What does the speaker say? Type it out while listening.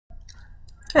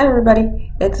Hi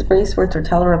everybody, it's Grace with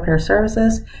Tortella Repair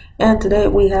Services, and today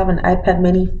we have an iPad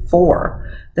mini 4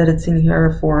 that it's in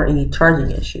here for a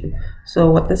charging issue.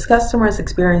 So what this customer is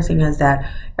experiencing is that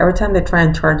every time they try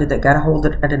and charge it, they gotta hold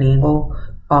it at an angle,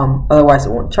 otherwise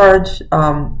it won't charge.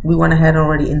 We went ahead and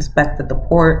already inspected the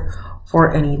port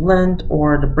for any lint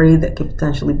or debris that could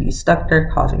potentially be stuck there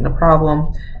causing the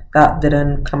problem. That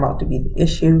didn't come out to be the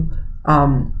issue. We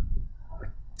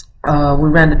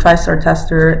ran the tristar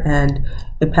tester and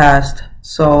it passed,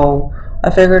 so I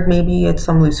figured maybe it's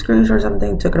some loose screws or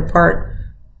something. Took it apart,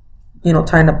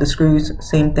 tightened up the screws,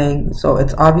 same thing. So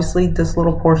it's obviously this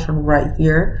little portion right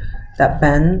here that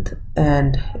bent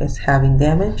and is having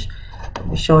damage. Let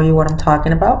me show you what I'm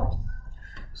talking about.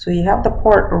 So you have the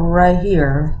port right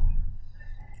here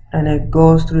and it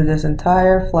goes through this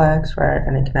entire flux, right,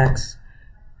 and it connects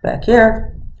back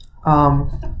here.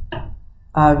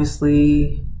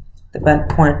 Obviously the bent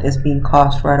point is being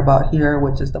caused right about here,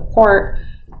 which is the port.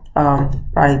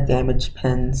 Probably damaged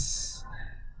pins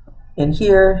in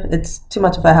here. It's too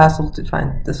much of a hassle to try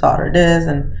and desolder this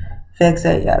and fix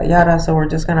it, yada yada. So we're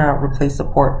just gonna replace the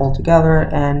port altogether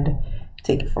and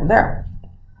take it from there.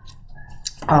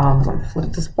 Let me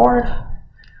flip this board.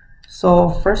 So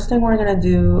first thing we're gonna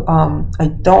do, I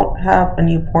don't have a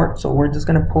new port, so we're just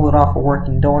gonna pull it off a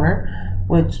working donor,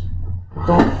 which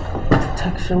don't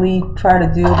actually try to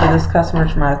do, but this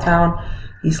customer's from out of town.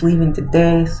 He's leaving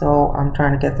today, so I'm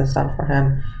trying to get this done for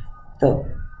him the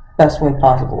best way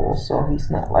possible, so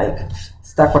he's not like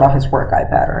stuck without his work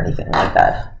iPad or anything like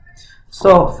that.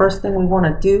 So first thing we want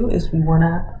to do is we want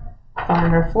to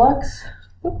find our flux.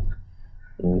 Here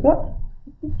we go.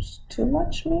 Oops, too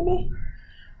much maybe.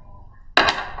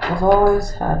 As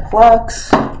always, had flux.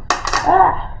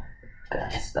 Got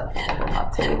stuff over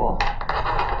my table.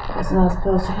 That's not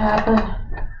supposed to happen.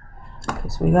 Okay,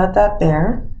 so we got that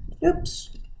there. Oops,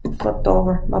 flipped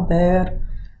over, my bad.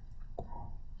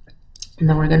 And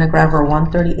then we're gonna grab our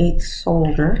 1/38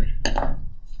 solder.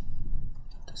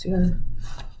 Just gonna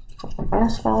put the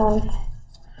mask on.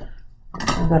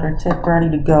 We got our tip ready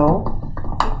to go.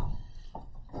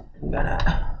 I'm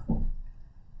gonna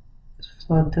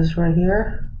flood this right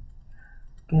here.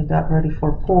 Get that ready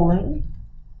for pulling.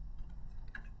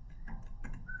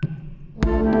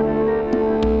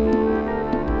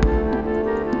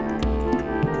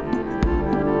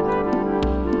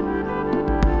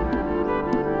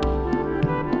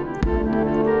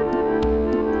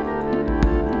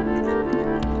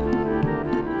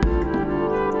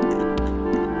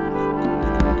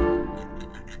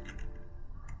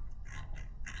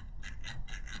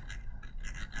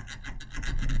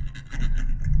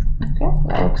 Okay,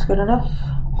 that looks good enough.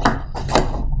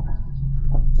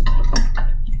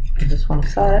 Put this one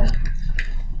aside.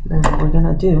 Then what we're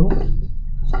gonna do,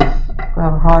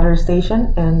 grab a hot air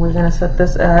station, and we're gonna set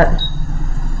this at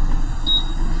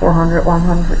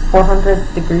 400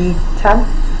 degree temp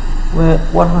with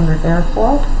 100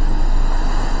 airflow.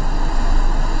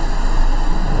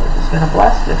 And we're just gonna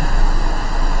blast it.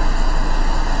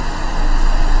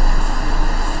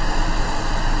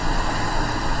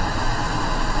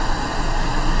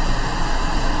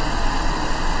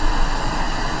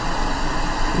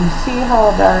 You see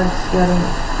how that's getting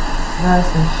nice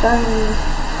and shiny,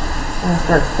 and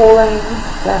start pulling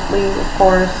gently, of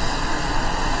course.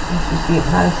 Once you see it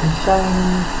nice and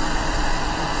shiny,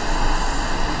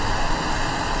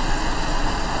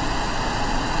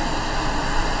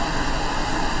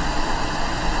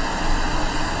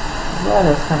 yeah,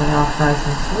 that's coming off nice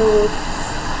and smooth,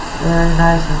 very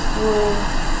nice and smooth.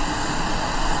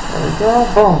 There we go,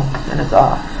 boom, and it's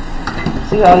off.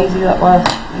 See how easy that was?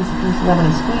 Easy peasy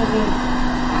lemony squeezy.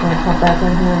 I'm gonna come back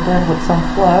in here again with some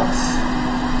flux.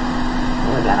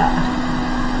 We're gonna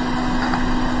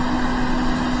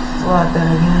flood that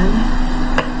again.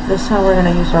 This time we're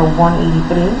gonna use our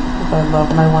 183 because I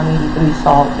love my 183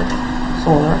 solder.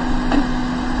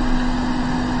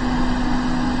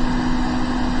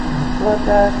 Flood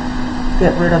that.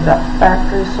 Get rid of that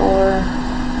factory solder.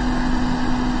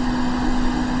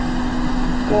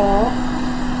 Go.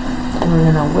 And we're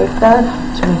gonna wick that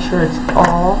to make sure it's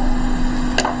all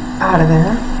out of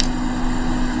there.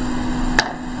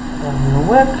 Then I'm gonna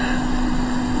wick.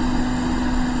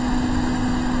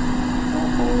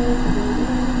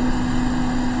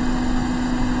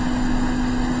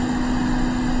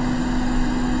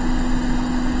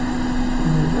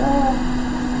 There we go.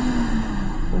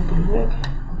 Wick.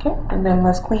 Okay, and then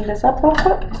let's clean this up real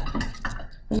quick.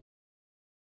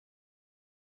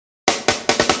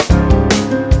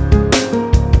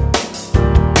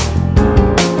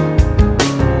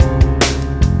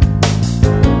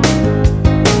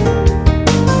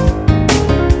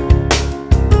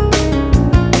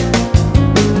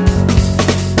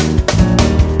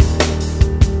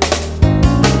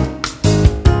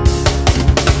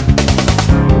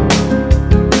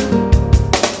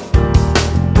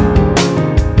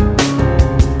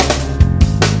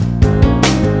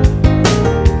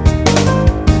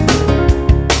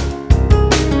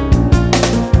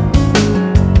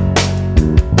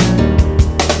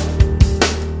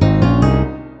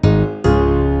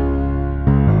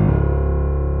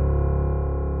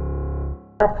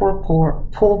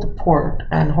 pull the port,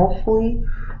 and hopefully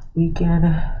we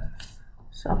can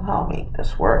somehow make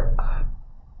this work.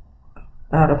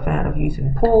 Not a fan of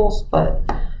using pulls, but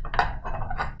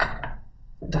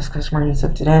this customer needs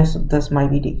it today, so this might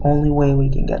be the only way we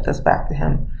can get this back to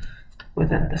him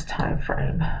within this time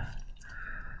frame.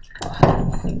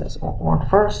 I'll clean this one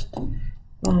first.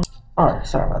 Alright,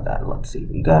 sorry about that. Let's see.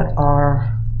 We got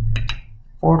our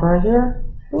board right here.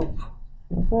 Oop,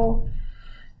 there we go.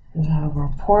 We have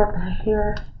our port right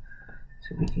here,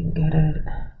 so we can get it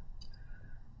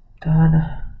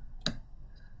done the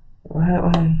right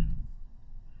way.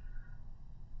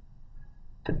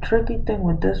 The tricky thing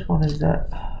with this one is that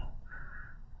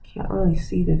you can't really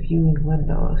see the viewing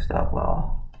windows that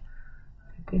well.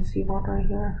 You can see one right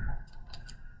here.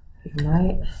 You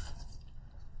might.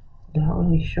 Not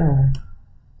really sure.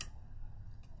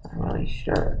 Not really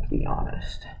sure, to be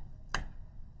honest.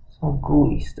 It's all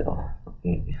gooey still.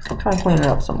 I'll try and clean it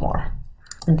up some more.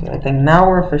 Okay, I think now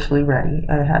we're officially ready.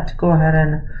 I had to go ahead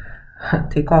and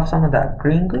take off some of that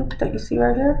green goop that you see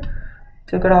right here.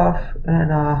 Took it off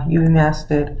and UV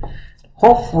masked it.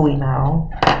 Hopefully now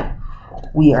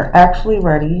we are actually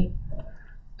ready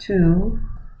to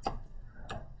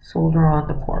solder on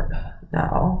the port.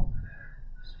 Now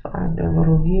let's find a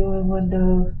little viewing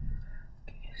window.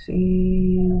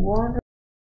 See one.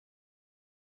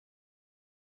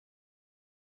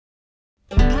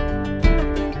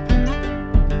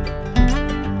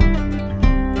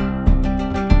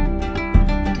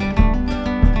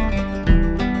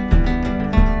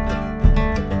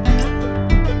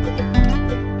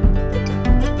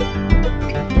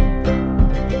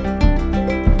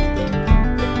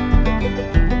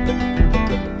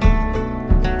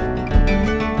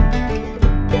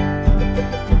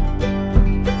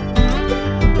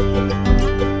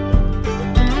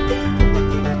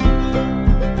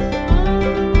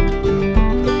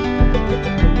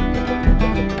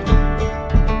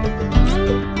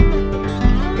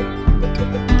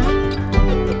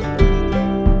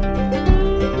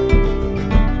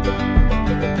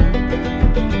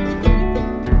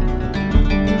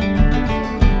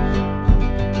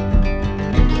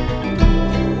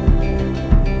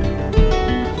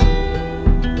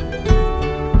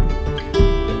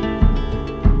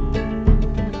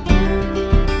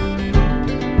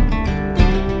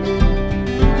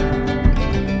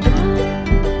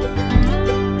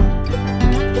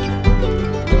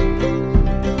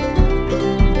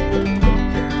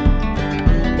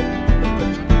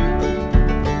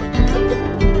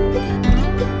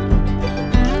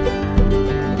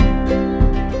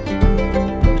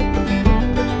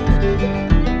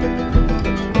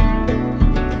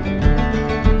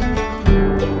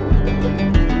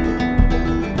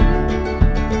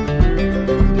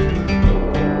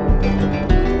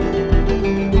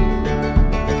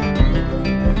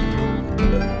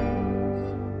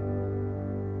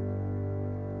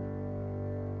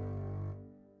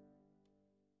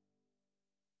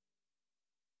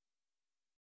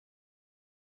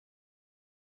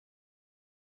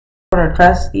 What our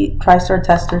tristar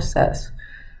tester says.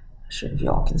 I'm sure if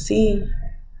y'all can see.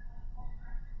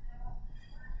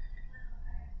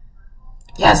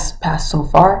 Yes, passed so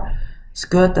far. It's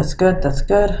good, that's good, that's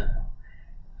good.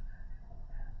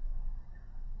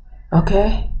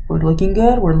 Okay, we're looking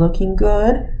good, we're looking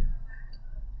good.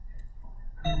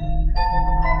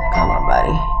 Come on,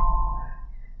 buddy.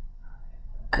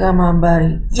 Come on,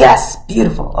 buddy. Yes,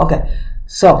 beautiful. Okay,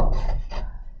 so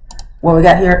what we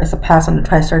got here is a pass on the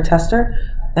tristar tester,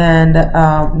 and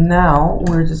now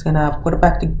we're just gonna put it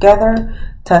back together,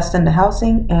 test in the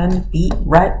housing, and be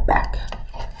right back.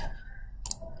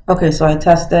 Okay, so I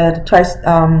tested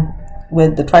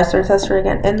with the tristar tester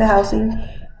again in the housing,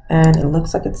 and it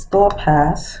looks like it's still a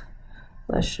pass.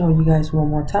 Let's show you guys one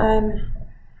more time.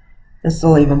 It's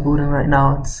still even booting right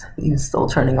now. It's even still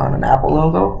turning on an Apple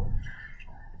logo.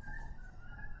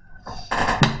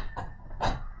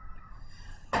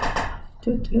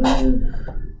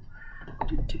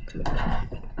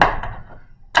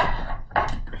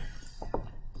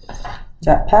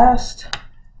 That passed,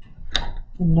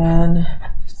 and then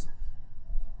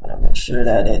I'm gonna make sure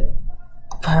that it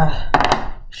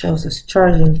shows it's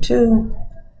charging too.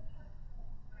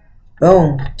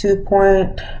 Boom, 2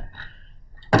 point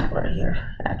right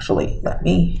here. Actually,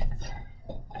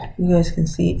 you guys can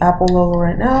see Apple logo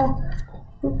right now.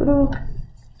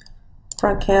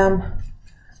 Front cam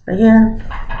right here.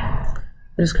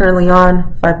 It is currently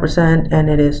on 5%, and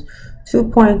it is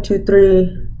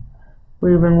 2.23.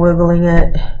 We're even wiggling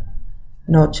it.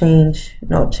 No change,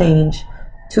 no change.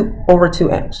 Over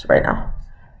 2 amps right now.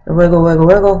 The wiggle, wiggle,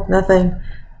 wiggle, nothing.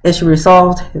 issue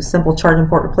resolved. It was simple charging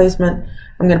port replacement.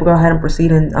 I'm going to go ahead and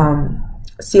proceed and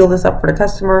seal this up for the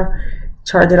customer,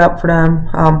 charge it up for them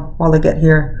while they get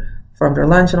here from their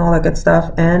lunch and all that good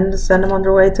stuff, and send them on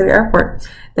their way to the airport.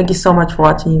 Thank you so much for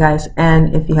watching, you guys,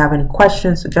 and if you have any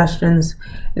questions, suggestions,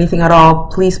 anything at all,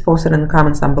 please post it in the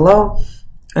comments down below.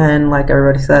 And like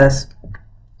everybody says,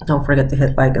 don't forget to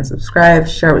hit like and subscribe,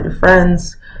 share with your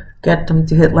friends, get them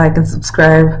to hit like and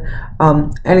subscribe.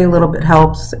 Any little bit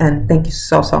helps, and thank you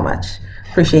so much.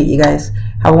 Appreciate you guys.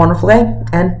 Have a wonderful day,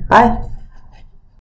 and bye.